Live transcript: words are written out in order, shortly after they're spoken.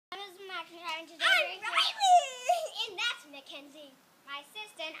I'm Riley! And that's Mackenzie, my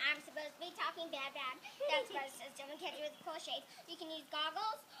assistant. I'm supposed to be talking bad. That's my assistant, Mackenzie with cool shades. You can use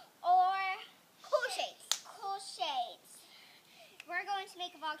goggles or Cool shades. cool shades. We're going to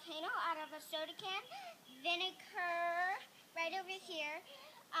make a volcano out of a soda can, vinegar right over here,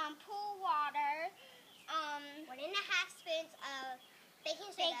 pool water, 1.5 spoons of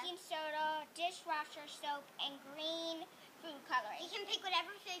baking soda, dishwasher soap, and green food coloring. You can pick whatever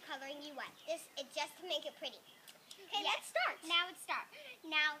food coloring you want. It's just to make it pretty. Okay, Yes. let's start. Now let's start.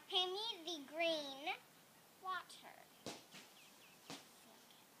 Now, hand me the green water.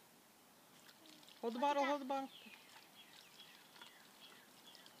 Hold the bottle, hold the bottle.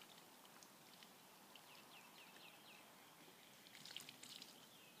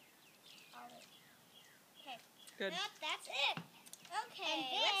 Okay. Good. Yep, that's it. Okay, And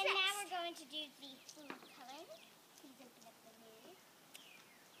what's then next? now we're going to do the food coloring. Please open up the lid.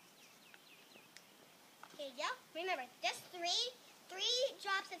 Here you go. Remember, just three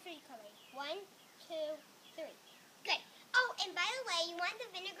drops of food coloring. 1, 2, 3. Good. Oh, and by the way, you want the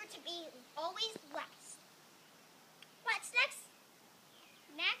vinegar to be always less. What's next?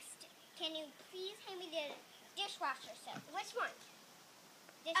 Next, can you please hand me the dishwasher soap? Which one?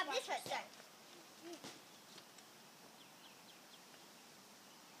 Dishwasher This one. soap. Sorry.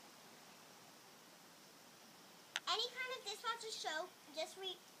 Any kind of dishwasher soap, just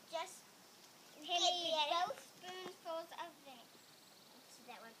Hand me get it. both spoonfuls of vinegar. Let's do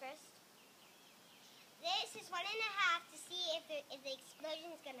that one first. This is 1.5 to see if the explosion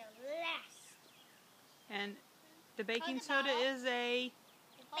is gonna last. And the baking the soda bottle. is a...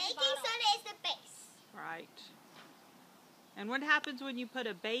 Baking soda is the base. Right. And what happens when you put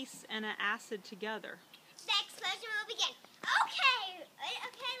a base and an acid together? The explosion will begin. Okay,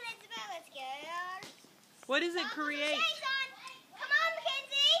 Elizabeth, let's go. What does it Goggles and create? shades on. Come on,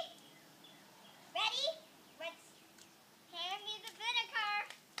 Mackenzie. Ready? Let's. Hand me the vinegar.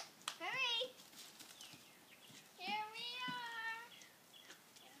 Hurry. Here we are.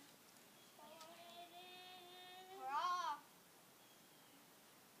 Pour it in. Pour off.